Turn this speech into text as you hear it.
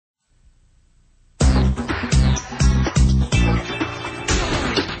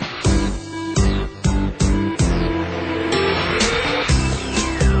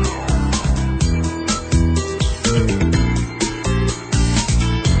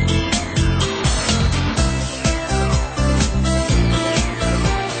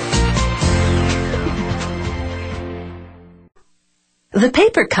The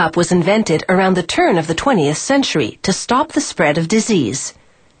paper cup was invented around the turn of the 20th century to stop the spread of disease,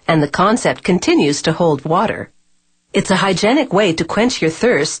 and the concept continues to hold water. It's a hygienic way to quench your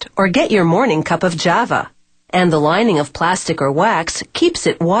thirst or get your morning cup of Java, and the lining of plastic or wax keeps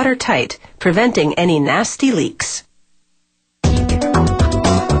it watertight, preventing any nasty leaks.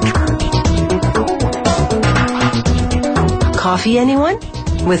 Coffee, anyone?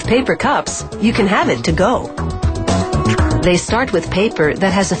 With paper cups, you can have it to go. They start with paper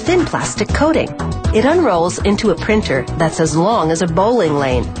that has a thin plastic coating. It unrolls into a printer that's as long as a bowling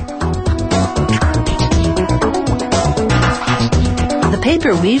lane. The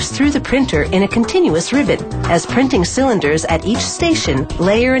paper weaves through the printer in a continuous ribbon as printing cylinders at each station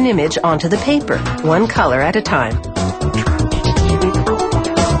layer an image onto the paper, one color at a time.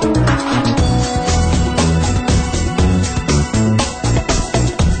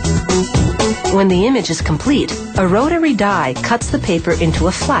 When the image is complete, a rotary die cuts the paper into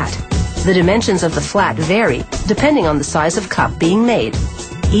a flat. The dimensions of the flat vary depending on the size of cup being made.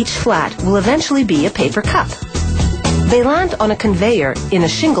 Each flat will eventually be a paper cup. They land on a conveyor in a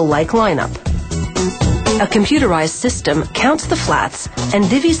shingle-like lineup. A computerized system counts the flats and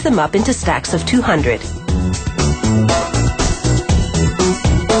divvies them up into stacks of 200.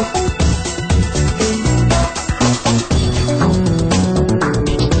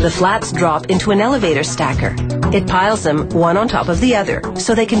 The flats drop into an elevator stacker. It piles them one on top of the other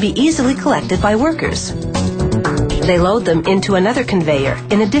so they can be easily collected by workers. They load them into another conveyor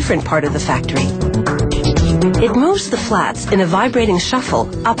in a different part of the factory. It moves the flats in a vibrating shuffle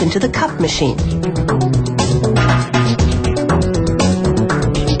up into the cup machine.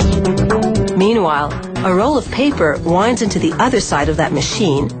 Meanwhile, a roll of paper winds into the other side of that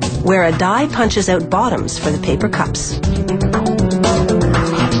machine, where a die punches out bottoms for the paper cups.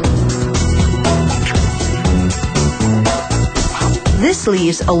 This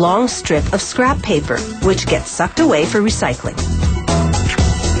leaves a long strip of scrap paper, which gets sucked away for recycling.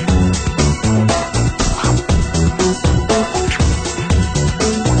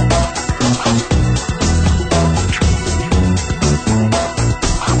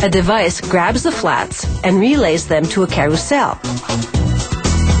 A device grabs the flats and relays them to a carousel.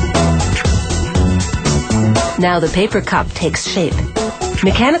 Now the paper cup takes shape.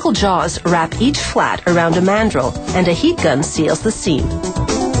 Mechanical jaws wrap each flat around a mandrel, and a heat gun seals the seam.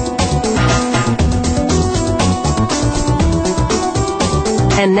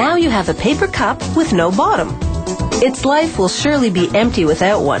 And now you have a paper cup with no bottom. Its life will surely be empty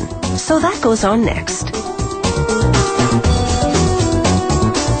without one, so that goes on next.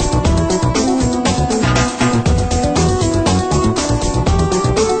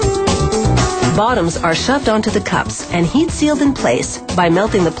 Bottoms are shoved onto the cups and heat sealed in place by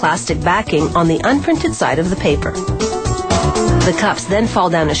melting the plastic backing on the unprinted side of the paper. The cups then fall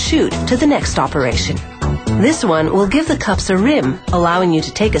down a chute to the next operation. This one will give the cups a rim, allowing you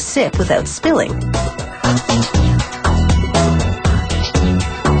to take a sip without spilling.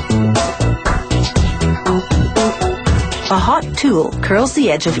 A hot tool curls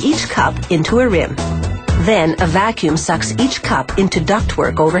the edge of each cup into a rim. Then a vacuum sucks each cup into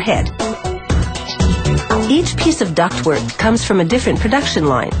ductwork overhead. Each piece of ductwork comes from a different production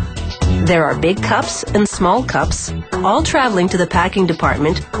line. There are big cups and small cups, all traveling to the packing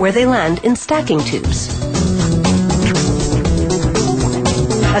department where they land in stacking tubes.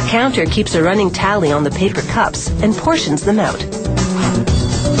 A counter keeps a running tally on the paper cups and portions them out.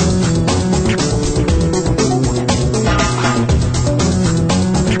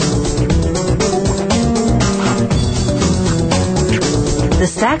 The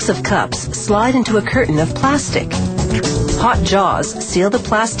stacks of cups slide into a curtain of plastic. Hot jaws seal the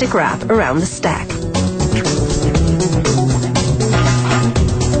plastic wrap around the stack.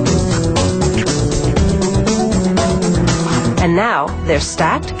 And now they're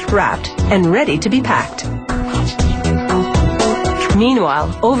stacked, wrapped, and ready to be packed.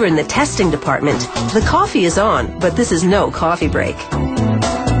 Meanwhile, over in the testing department, the coffee is on, but this is no coffee break.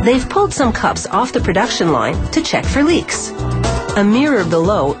 They've pulled some cups off the production line to check for leaks. A mirror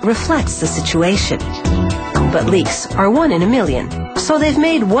below reflects the situation. But leaks are 1 in a million, so they've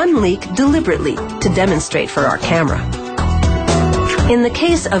made one leak deliberately to demonstrate for our camera. In the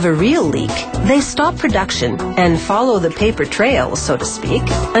case of a real leak, they stop production and follow the paper trail, so to speak,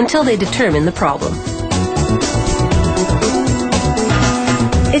 until they determine the problem.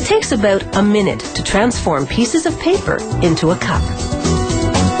 It takes about a minute to transform pieces of paper into a cup.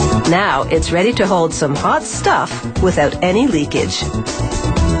 Now it's ready to hold some hot stuff without any leakage.